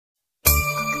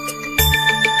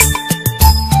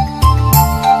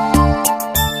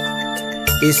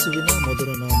ಯೇಸುವಿನ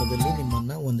ಮಧುರ ನಾಮದಲ್ಲಿ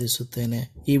ನಿಮ್ಮನ್ನು ವಂದಿಸುತ್ತೇನೆ.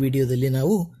 ಈ ವಿಡಿಯೋದಲ್ಲಿ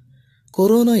ನಾವು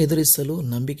ಕೊರೋನಾ ಎದುರಿಸಲು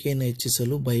ನಂಬಿಕೆಯನ್ನು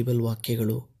ಹೆಚ್ಚಿಸಲು ಬೈಬಲ್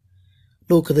ವಾಕ್ಯಗಳು.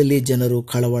 ಲೋಕದಲ್ಲಿ ಜನರು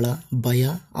ಕಳವಳ, ಭಯ,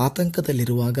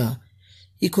 ಆತಂಕದಲ್ಲಿರುವಾಗ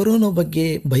ಈ ಕೊರೋನಾ ಬಗ್ಗೆ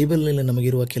ಬೈಬಲ್ನಲ್ಲಿ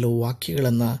ನಮಗಿರುವ ಕೆಲವು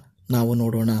ವಾಕ್ಯಗಳನ್ನು ನಾವು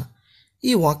ನೋಡೋಣ.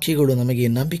 ಈ ವಾಕ್ಯಗಳು ನಮಗೆ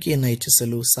ನಂಬಿಕೆಯನ್ನು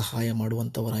ಹೆಚ್ಚಿಸಲು ಸಹಾಯ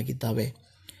ಮಾಡುವಂಥವರಾಗಿದ್ದಾವೆ.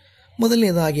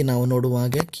 ಮೊದಲನೇದಾಗಿ ನಾವು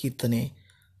ನೋಡುವಾಗ ಕೀರ್ತನೆ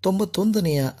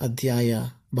 91ನೇ ಅಧ್ಯಾಯ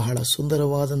ಬಹಳ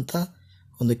ಸುಂದರವಾದಂಥ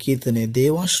ಒಂದು ಕೀರ್ತನೆ.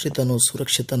 ದೇವಾಶ್ರಿತನು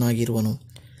ಸುರಕ್ಷಿತನಾಗಿರುವನು,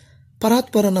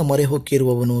 ಪರಾತ್ಪರನ ಮೊರೆ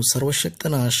ಹೊಕ್ಕಿರುವವನು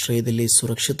ಸರ್ವಶಕ್ತನ ಆಶ್ರಯದಲ್ಲಿ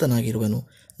ಸುರಕ್ಷಿತನಾಗಿರುವನು.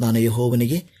 ನಾನು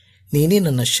ಯೆಹೋವನಿಗೆ, ನೀನೇ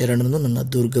ನನ್ನ ಶರಣನು, ನನ್ನ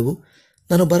ದುರ್ಗವು,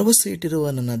 ನಾನು ಭರವಸೆ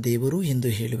ಇಟ್ಟಿರುವ ನನ್ನ ದೇವರು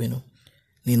ಎಂದು ಹೇಳುವೆನು.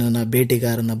 ನೀ ನನ್ನ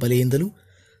ಬೇಟೆಗಾರನ ಬಲೆಯಿಂದಲೂ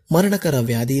ಮರಣಕರ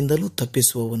ವ್ಯಾಧಿಯಿಂದಲೂ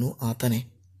ತಪ್ಪಿಸುವವನು ಆತನೇ.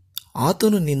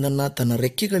 ಆತನು ನಿನ್ನನ್ನು ತನ್ನ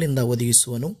ರೆಕ್ಕೆಗಳಿಂದ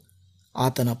ಒದಗಿಸುವನು,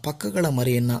 ಆತನ ಪಕ್ಕಗಳ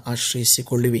ಮರೆಯನ್ನು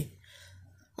ಆಶ್ರಯಿಸಿಕೊಳ್ಳುವಿ.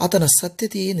 ಆತನ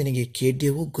ಸತ್ಯತೆಯೇ ನಿನಗೆ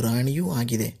ಖೇಡ್ಯವೂ ಗುರಾಣಿಯೂ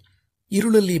ಆಗಿದೆ.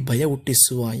 ഇരുಳಲ್ಲಿ ಭಯ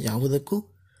ಹುಟ್ಟಿಸುವ ಯಾವುದಕ್ಕೂ,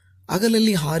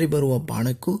 ಹಗಲಲ್ಲಿ ಹಾರಿ ಬರುವ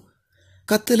ಬಾಣಕ್ಕೂ,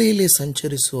 ಕತ್ತಲೆಯಲ್ಲಿ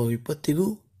ಸಂಚರಿಸುವ ವಿಪತ್ತಿಗೂ,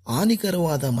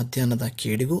 ಹಾನಿಕರವಾದ ಮಧ್ಯಾಹ್ನದ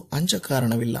ಕೇಡಿಗೂ ಅಂಜ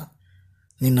ಕಾರಣವಿಲ್ಲ.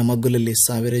 ನಿನ್ನ ಮಗ್ಗುಲಲ್ಲಿ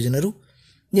 1000 ಜನರು,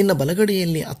 ನಿನ್ನ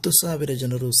ಬಲಗಡೆಯಲ್ಲಿ 10,000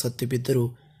 ಜನರು ಸತ್ತು ಬಿದ್ದರೂ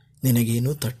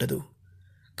ನಿನಗೇನೂ ತಟ್ಟದು.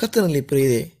 ಕರ್ತನಲ್ಲಿ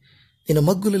ಪ್ರಿಯರೇ, ನಿನ್ನ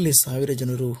ಮಗ್ಗುಲಲ್ಲಿ 1000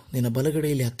 ಜನರು, ನಿನ್ನ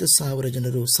ಬಲಗಡೆಯಲ್ಲಿ 10,000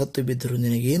 ಜನರು ಸತ್ತು ಬಿದ್ದರೂ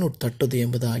ನಿನಗೇನು ತಟ್ಟದು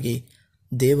ಎಂಬುದಾಗಿ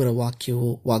ದೇವರ ವಾಕ್ಯವು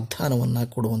ವಾಗ್ದಾನವನ್ನು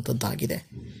ಕೊಡುವಂಥದ್ದಾಗಿದೆ.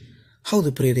 ಹೌದು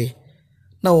ಪ್ರಿಯರೇ,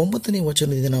 ನಾವು 9ನೇ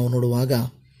ವಚನದಿಂದ ನಾವು ನೋಡುವಾಗ,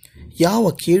 ಯಾವ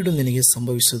ಕೇಡು ನಿನಗೆ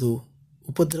ಸಂಭವಿಸದು,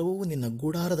 ಉಪದ್ರವವು ನಿನ್ನ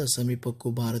ಗುಡಾರದ ಸಮೀಪಕ್ಕೂ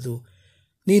ಬಾರದು.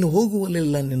 ನೀನು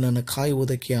ಹೋಗುವಲ್ಲೆಲ್ಲ ನಿನ್ನನ್ನು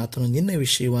ಕಾಯುವುದಕ್ಕೆ ಆತನು ನಿನ್ನ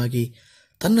ವಿಷಯವಾಗಿ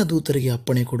ತನ್ನ ದೂತರಿಗೆ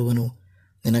ಅಪ್ಪಣೆ ಕೊಡುವನು.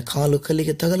 ನಿನ್ನ ಕಾಲು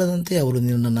ಕಲ್ಲಿಗೆ ತಗಲದಂತೆ ಅವರು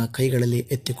ನಿನ್ನನ್ನು ಕೈಗಳಲ್ಲಿ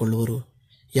ಎತ್ತಿಕೊಳ್ಳುವರು.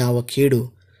 ಯಾವ ಕೇಡು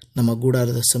ನಮ್ಮ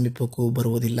ಗುಡಾರದ ಸಮೀಪಕ್ಕೂ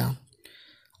ಬರುವುದಿಲ್ಲ.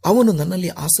 ಅವನು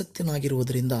ನನ್ನಲ್ಲಿ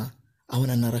ಆಸಕ್ತನಾಗಿರುವುದರಿಂದ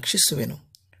ಅವನನ್ನು ರಕ್ಷಿಸುವೆನು.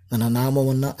 ನನ್ನ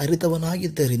ನಾಮವನ್ನು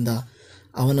ಅರಿತವನಾಗಿದ್ದರಿಂದ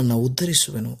ಅವನನ್ನು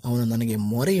ಉದ್ಧರಿಸುವೆನು. ಅವನು ನನಗೆ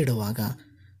ಮೊರೆ ಇಡುವಾಗ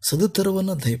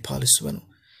ಸದುತ್ತರವನ್ನು ದಯಪಾಲಿಸುವನು.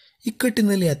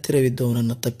 ಇಕ್ಕಟ್ಟಿನಲ್ಲಿ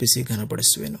ಹತ್ತಿರವಿದ್ದವನನ್ನು ತಪ್ಪಿಸಿ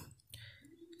ಘನಪಡಿಸುವೆನು.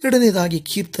 ಎರಡನೇದಾಗಿ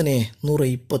ಕೀರ್ತನೆ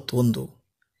 121.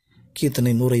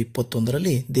 ಕೀರ್ತನೆ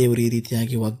 121ರಲ್ಲಿ ದೇವರು ಈ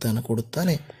ರೀತಿಯಾಗಿ ವಾಗ್ದಾನ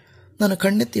ಕೊಡುತ್ತಾನೆ. ನಾನು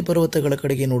ಕಣ್ಣೆತ್ತಿ ಪರ್ವತಗಳ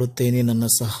ಕಡೆಗೆ ನೋಡುತ್ತೇನೆ, ನನ್ನ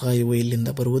ಸಹಾಯವು ಎಲ್ಲಿಂದ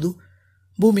ಬರುವುದು?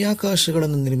 ಭೂಮಿ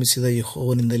ಆಕಾಶಗಳನ್ನು ನಿರ್ಮಿಸಿದ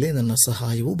ಯೆಹೋವನಿಂದಲೇ ನನ್ನ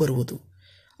ಸಹಾಯವು ಬರುವುದು.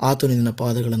 ಆತನು ನಿನ್ನ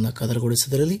ಪಾದಗಳನ್ನು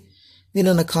ಕದರಗೊಳಿಸಿದರಲ್ಲಿ,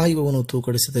 ನಿನ್ನನ್ನು ಕಾಯುವವನು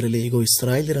ತೂಕಡಿಸಿದರಲ್ಲಿ, ಈಗ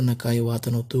ಇಸ್ರಾಯೇಲ್ಯರನ್ನು ಕಾಯುವ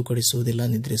ಆತನು ತೂಕಡಿಸುವುದಿಲ್ಲ,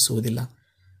 ನಿದ್ರಿಸುವುದಿಲ್ಲ.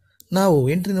 ನಾವು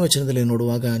 8ನೇ ವಚನದಲ್ಲಿ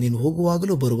ನೋಡುವಾಗ, ನೀನು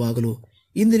ಹೋಗುವಾಗಲೂ ಬರುವಾಗಲೂ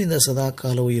ಇಂದಿನಿಂದ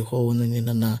ಸದಾಕಾಲವು ಯೆಹೋವನು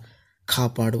ನಿನ್ನನ್ನು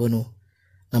ಕಾಪಾಡುವನು.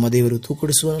 ನಮ್ಮ ದೇವರು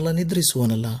ತೂಕಡಿಸುವನಲ್ಲ,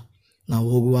 ನಿದ್ರಿಸುವನಲ್ಲ. ನಾವು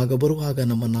ಹೋಗುವಾಗ ಬರುವಾಗ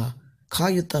ನಮ್ಮನ್ನು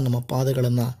ಕಾಯುತ್ತಾ ನಮ್ಮ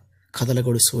ಪಾದಗಳನ್ನು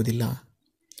ಕದಲಗೊಳಿಸುವುದಿಲ್ಲ.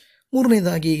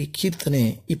 ಮೂರನೇದಾಗಿ ಕೀರ್ತನೆ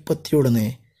 27ನೇ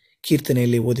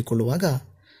ಕೀರ್ತನೆಯಲ್ಲಿ ಓದಿಕೊಳ್ಳುವಾಗ,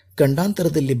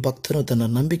 ಗಂಡಾಂತರದಲ್ಲಿ ಭಕ್ತನು ತನ್ನ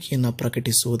ನಂಬಿಕೆಯನ್ನು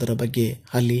ಪ್ರಕಟಿಸುವುದರ ಬಗ್ಗೆ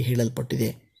ಅಲ್ಲಿ ಹೇಳಲ್ಪಟ್ಟಿದೆ.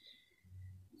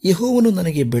 ಯೆಹೋವನು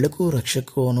ನನಗೆ ಬೆಳಕು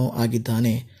ರಕ್ಷಕನೂ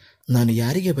ಆಗಿದ್ದಾನೆ, ನಾನು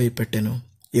ಯಾರಿಗೆ ಭಯಪಟ್ಟೆನು?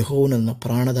 ಯೆಹೋವನು ನನ್ನ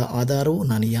ಪ್ರಾಣದ ಆಧಾರವು,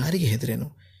 ನಾನು ಯಾರಿಗೆ ಹೆದರೆನು?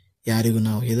 ಯಾರಿಗೂ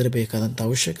ನಾವು ಹೆದರಬೇಕಾದಂಥ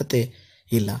ಅವಶ್ಯಕತೆ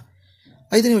ಇಲ್ಲ.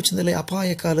 5ನೇ ವಚನದಲ್ಲಿ,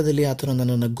 ಅಪಾಯ ಕಾಲದಲ್ಲಿ ಆತನು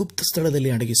ನನ್ನನ್ನು ಗುಪ್ತ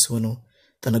ಸ್ಥಳದಲ್ಲಿ ಅಡಗಿಸುವನು,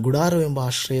 ತನ್ನ ಗುಡಾರವೆಂಬ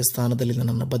ಆಶ್ರಯ ಸ್ಥಾನದಲ್ಲಿ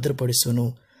ನನ್ನನ್ನು ಭದ್ರಪಡಿಸುವನು,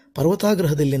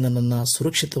 ಪರ್ವತಾಗ್ರಹದಲ್ಲಿ ನನ್ನನ್ನು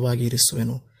ಸುರಕ್ಷಿತವಾಗಿ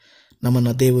ಇರಿಸುವೆನು.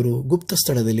 ನಮ್ಮನ್ನು ದೇವರು ಗುಪ್ತ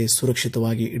ಸ್ಥಳದಲ್ಲಿ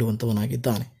ಸುರಕ್ಷಿತವಾಗಿ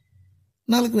ಇಡುವಂಥವನಾಗಿದ್ದಾನೆ.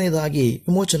 4ನೇದಾಗಿ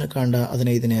ವಿಮೋಚನಕಾಂಡ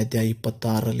 15ನೇ ಅಧ್ಯಾಯ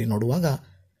 26ರಲ್ಲಿ ನೋಡುವಾಗ,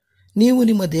 ನೀವು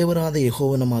ನಿಮ್ಮ ದೇವರಾದ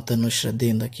ಯೆಹೋವನ ಮಾತನ್ನು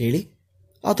ಶ್ರದ್ಧೆಯಿಂದ ಕೇಳಿ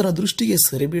ಆತನ ದೃಷ್ಟಿಗೆ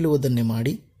ಸರಿಬೀಳುವುದನ್ನೇ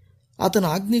ಮಾಡಿ ಆತನ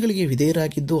ಆಜ್ಞೆಗಳಿಗೆ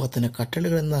ವಿಧೇಯರಾಗಿದ್ದು ಆತನ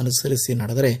ಕಟ್ಟಳೆಗಳನ್ನು ಅನುಸರಿಸಿ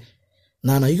ನಡೆದರೆ,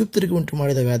 ನಾನು ಐಗುಪ್ತರಿಗೆ ಉಂಟು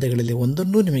ಮಾಡಿದ ವ್ಯಾಧಿಗಳಲ್ಲಿ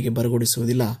ಒಂದನ್ನೂ ನಿಮಗೆ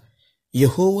ಬರಗೊಡಿಸುವುದಿಲ್ಲ.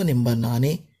 ಯೆಹೋವನೆಂಬ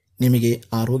ನಾನೇ ನಿಮಗೆ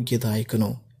ಆರೋಗ್ಯದಾಯಕನು.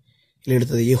 ಇಲ್ಲಿ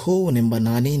ಹೇಳುತ್ತದೆ, ಯೆಹೋವನೆಂಬ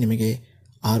ನಾನೇ ನಿಮಗೆ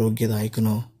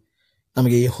ಆರೋಗ್ಯದಾಯಕನು.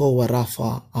 ನಮಗೆ ಯೆಹೋವ ರಾಫಾ,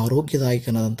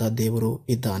 ಆರೋಗ್ಯದಾಯಕನಾದಂಥ ದೇವರು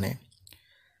ಇದ್ದಾನೆ.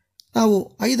 ನಾವು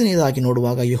 5ನೇದಾಗಿ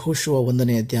ನೋಡುವಾಗ ಯೆಹೋಶುವ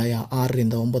 1ನೇ ಅಧ್ಯಾಯ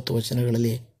 6ರಿಂದ 9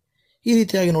 ವಚನಗಳಲ್ಲಿ ಈ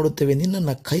ರೀತಿಯಾಗಿ ನೋಡುತ್ತೇವೆ,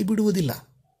 ನಿನ್ನನ್ನು ಕೈ ಬಿಡುವುದಿಲ್ಲ,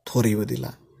 ತೊರೆಯುವುದಿಲ್ಲ.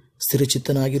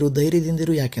 ಸ್ಥಿರಚಿತ್ತನಾಗಿರು,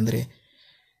 ಧೈರ್ಯದಿಂದಿರು. ಯಾಕೆಂದರೆ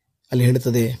ಅಲ್ಲಿ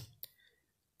ಹೇಳುತ್ತದೆ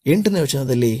 8ನೇ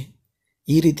ವಚನದಲ್ಲಿ,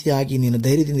 ಈ ರೀತಿಯಾಗಿ ನೀನು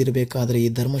ಧೈರ್ಯದಿಂದಿರಬೇಕಾದರೆ ಈ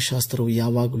ಧರ್ಮಶಾಸ್ತ್ರವು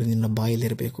ಯಾವಾಗಲೂ ನಿನ್ನ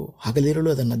ಬಾಯಲ್ಲಿರಬೇಕು.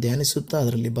 ಹಗಲಿರುಳು ಅದನ್ನು ಧ್ಯಾನಿಸುತ್ತಾ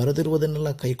ಅದರಲ್ಲಿ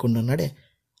ಬರೆದಿರುವುದನ್ನೆಲ್ಲ ಕೈಕೊಂಡ ನಡೆ,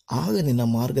 ಆಗ ನಿನ್ನ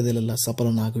ಮಾರ್ಗದಲ್ಲೆಲ್ಲ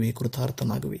ಸಫಲನಾಗುವಿ,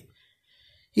 ಕೃತಾರ್ಥನಾಗುವಿ.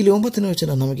 ಇಲ್ಲಿ 9ನೇ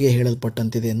ವಚನ ನಮಗೆ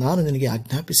ಹೇಳಲ್ಪಟ್ಟಂತಿದೆ, ನಾನು ನಿನಗೆ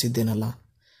ಆಜ್ಞಾಪಿಸಿದ್ದೇನಲ್ಲ,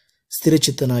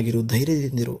 ಸ್ಥಿರಚಿತ್ತನಾಗಿರು,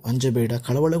 ಧೈರ್ಯದಿಂದಿರು, ಅಂಜಬೇಡ,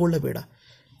 ಕಳವಳಗೊಳ್ಳಬೇಡ.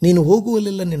 ನೀನು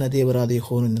ಹೋಗುವಲ್ಲೆಲ್ಲ ನಿನ್ನ ದೇವರಾದ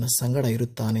ಯೆಹೋವನು ನಿನ್ನ ಸಂಗಡ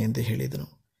ಇರುತ್ತಾನೆ ಎಂದು ಹೇಳಿದನು.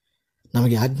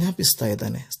 ನಮಗೆ ಆಜ್ಞಾಪಿಸ್ತಾ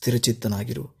ಇದ್ದಾನೆ,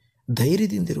 ಸ್ಥಿರಚಿತ್ತನಾಗಿರು,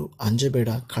 ಧೈರ್ಯದಿಂದಿರು, ಅಂಜಬೇಡ,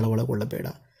 ಕಳವಳಗೊಳ್ಳಬೇಡ.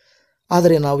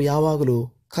 ಆದರೆ ನಾವು ಯಾವಾಗಲೂ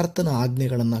ಕರ್ತನ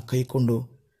ಆಜ್ಞೆಗಳನ್ನು ಕೈಕೊಂಡು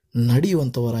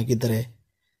ನಡೆಯುವಂಥವರಾಗಿದ್ದರೆ,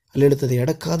 ಅಲ್ಲಿ ಹೇಳುತ್ತದೆ,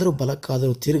 ಎಡಕ್ಕಾದರೂ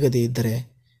ಬಲಕ್ಕಾದರೂ ತಿರುಗದೇ ಇದ್ದರೆ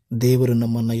ದೇವರು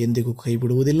ನಮ್ಮನ್ನು ಎಂದಿಗೂ ಕೈ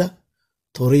ಬಿಡುವುದಿಲ್ಲ,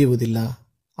 ತೊರೆಯುವುದಿಲ್ಲ.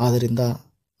 ಆದ್ದರಿಂದ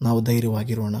ನಾವು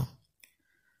ಧೈರ್ಯವಾಗಿರೋಣ.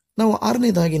 ನಾವು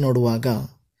 6ನೇದಾಗಿ ನೋಡುವಾಗ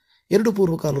 2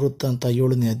 ಪೂರ್ವಕಾಲ ವೃತ್ತಾಂತ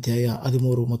 7ನೇ ಅಧ್ಯಾಯ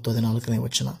 13 ಮತ್ತು 14ನೇ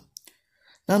ವಚನ.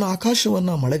 ನಾನು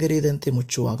ಆಕಾಶವನ್ನು ಮಳೆಗರೆಯದಂತೆ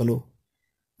ಮುಚ್ಚುವಾಗಲೂ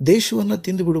ದೇಶವನ್ನು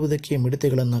ತಿಂದು ಬಿಡುವುದಕ್ಕೆ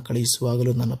ಮಿಡತೆಗಳನ್ನು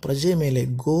ಕಳುಹಿಸುವಾಗಲೂ ನನ್ನ ಪ್ರಜೆಯ ಮೇಲೆ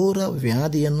ಘೋರ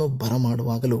ವ್ಯಾಧಿಯನ್ನು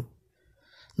ಬರಮಾಡುವಾಗಲೂ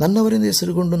ನನ್ನವರಿಂದ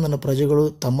ಹೆಸರುಗೊಂಡು ನನ್ನ ಪ್ರಜೆಗಳು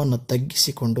ತಮ್ಮನ್ನು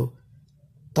ತಗ್ಗಿಸಿಕೊಂಡು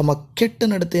ತಮ್ಮ ಕೆಟ್ಟ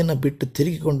ನಡತೆಯನ್ನು ಬಿಟ್ಟು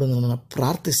ತಿರುಗಿಕೊಂಡು ನನ್ನನ್ನು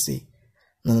ಪ್ರಾರ್ಥಿಸಿ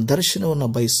ನನ್ನ ದರ್ಶನವನ್ನು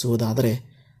ಬಯಸುವುದಾದರೆ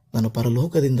ನಾನು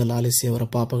ಪರಲೋಕದಿಂದ ಲಾಲಿಸಿ ಅವರ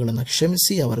ಪಾಪಗಳನ್ನು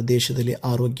ಕ್ಷಮಿಸಿ ಅವರ ದೇಶದಲ್ಲಿ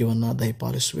ಆರೋಗ್ಯವನ್ನು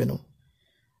ದಯಪಾಲಿಸುವೆನು.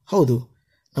 ಹೌದು,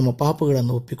 ನಮ್ಮ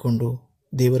ಪಾಪಗಳನ್ನು ಒಪ್ಪಿಕೊಂಡು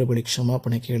ದೇವರ ಬಳಿ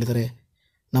ಕ್ಷಮಾಪಣೆ ಕೇಳಿದರೆ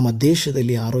ನಮ್ಮ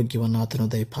ದೇಶದಲ್ಲಿ ಆರೋಗ್ಯವನ್ನು ಆತನು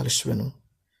ದಯಪಾಲಿಸುವೆನು.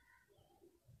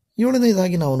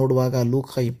 7ನೇದಾಗಿ ನಾವು ನೋಡುವಾಗ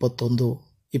ಲೂಕ 21,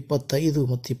 25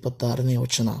 ಮತ್ತು 26ನೇ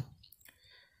ವಚನ.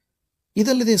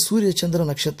 ಇದಲ್ಲದೆ ಸೂರ್ಯ ಚಂದ್ರ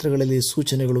ನಕ್ಷತ್ರಗಳಲ್ಲಿ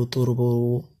ಸೂಚನೆಗಳು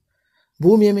ತೋರುವವು.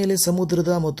 ಭೂಮಿಯ ಮೇಲೆ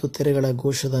ಸಮುದ್ರದ ಮತ್ತು ತೆರೆಗಳ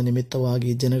ಘೋಷದ ನಿಮಿತ್ತವಾಗಿ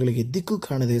ಜನಗಳಿಗೆ ದಿಕ್ಕು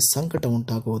ಕಾಣದೆ ಸಂಕಟ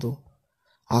ಉಂಟಾಗುವುದು.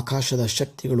 ಆಕಾಶದ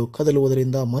ಶಕ್ತಿಗಳು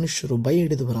ಕದಲುವುದರಿಂದ ಮನುಷ್ಯರು ಭಯ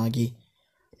ಹಿಡಿದವರಾಗಿ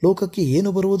ಲೋಕಕ್ಕೆ ಏನು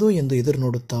ಬರುವುದೋ ಎಂದು ಎದುರು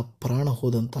ನೋಡುತ್ತಾ ಪ್ರಾಣ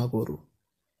ಹೋದಂತಾಗುವರು.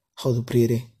 ಹೌದು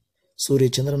ಪ್ರಿಯರೇ, ಸೂರ್ಯ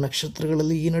ಚಂದ್ರ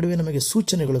ನಕ್ಷತ್ರಗಳಲ್ಲಿ ಈ ನಡುವೆ ನಮಗೆ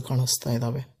ಸೂಚನೆಗಳು ಕಾಣಿಸ್ತಾ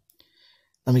ಇದ್ದಾವೆ.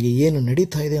 ನಮಗೆ ಏನು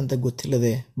ನಡೀತಾ ಇದೆ ಅಂತ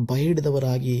ಗೊತ್ತಿಲ್ಲದೆ ಭಯ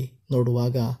ಹಿಡಿದವರಾಗಿ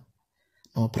ನೋಡುವಾಗ,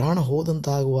 ನಮ್ಮ ಪ್ರಾಣ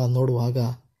ಹೋದಂತಾಗುವ ನೋಡುವಾಗ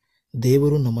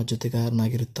ದೇವರು ನಮ್ಮ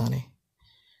ಜೊತೆಗಾರನಾಗಿರುತ್ತಾನೆ.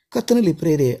 ಕರ್ತನಲ್ಲಿ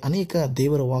ಪ್ರಿಯರೇ, ಅನೇಕ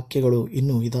ದೇವರ ವಾಕ್ಯಗಳು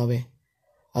ಇನ್ನೂ ಇದ್ದಾವೆ.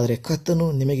 ಆದರೆ ಕರ್ತನು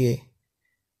ನಿಮಗೆ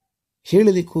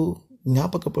ಹೇಳಲಿಕ್ಕೂ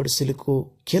ಜ್ಞಾಪಕಪಡಿಸಲಿಕ್ಕೂ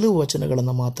ಕೆಲವು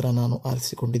ವಚನಗಳನ್ನು ಮಾತ್ರ ನಾನು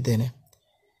ಆರಿಸಿಕೊಂಡಿದ್ದೇನೆ.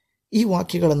 ಈ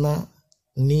ವಾಕ್ಯಗಳನ್ನು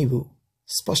ನೀವು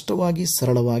ಸ್ಪಷ್ಟವಾಗಿ,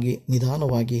 ಸರಳವಾಗಿ,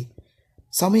 ನಿಧಾನವಾಗಿ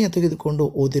ಸಮಯ ತೆಗೆದುಕೊಂಡು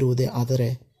ಓದಿರುವುದೇ ಆದರೆ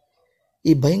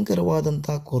ಈ ಭಯಂಕರವಾದಂಥ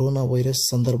ಕೊರೋನಾ ವೈರಸ್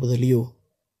ಸಂದರ್ಭದಲ್ಲಿಯೂ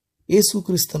ಯೇಸು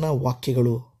ಕ್ರಿಸ್ತನ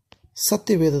ವಾಕ್ಯಗಳು,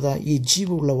 ಸತ್ಯವೇದದ ಈ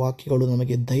ಜೀವವುಳ್ಳ ವಾಕ್ಯಗಳು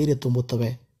ನಮಗೆ ಧೈರ್ಯ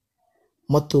ತುಂಬುತ್ತವೆ.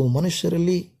 ಮತ್ತು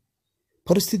ಮನುಷ್ಯರಲ್ಲಿ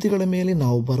ಪರಿಸ್ಥಿತಿಗಳ ಮೇಲೆ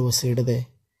ನಾವು ಭರವಸೆ ಇಡದೆ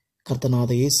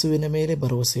ಕರ್ತನಾದ ಯೇಸುವಿನ ಮೇಲೆ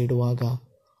ಭರವಸೆ ಇಡುವಾಗ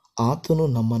ಆತನು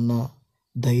ನಮ್ಮನ್ನು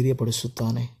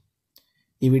ಧೈರ್ಯಪಡಿಸುತ್ತಾನೆ.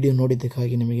 ಈ ವಿಡಿಯೋ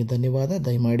ನೋಡಿದ್ದಕ್ಕಾಗಿ ನಿಮಗೆ ಧನ್ಯವಾದ.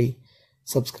 ದಯಮಾಡಿ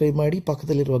ಸಬ್ಸ್ಕ್ರೈಬ್ ಮಾಡಿ,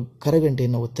 ಪಕ್ಕದಲ್ಲಿರುವ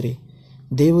ಕರೆಗಂಟೆಯನ್ನು ಒತ್ತಿರಿ.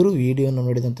 ದೇವರು ವಿಡಿಯೋವನ್ನು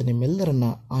ನೋಡಿದಂತೆ ನಿಮ್ಮೆಲ್ಲರನ್ನ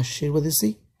ಆಶೀರ್ವದಿಸಿ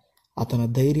ಆತನ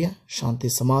ಧೈರ್ಯ, ಶಾಂತಿ,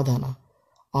 ಸಮಾಧಾನ,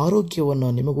 ಆರೋಗ್ಯವನ್ನು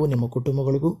ನಿಮಗೂ ನಿಮ್ಮ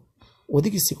ಕುಟುಂಬಗಳಿಗೂ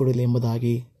ಒದಗಿಸಿಕೊಡಲಿ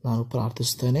ಎಂಬುದಾಗಿ ನಾನು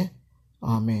ಪ್ರಾರ್ಥಿಸುತ್ತೇನೆ.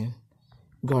 ಆಮೇನ್.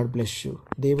 God bless you.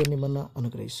 ದೇವರು ನಿಮ್ಮನ್ನು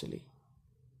ಅನುಗ್ರಹಿಸಲಿ.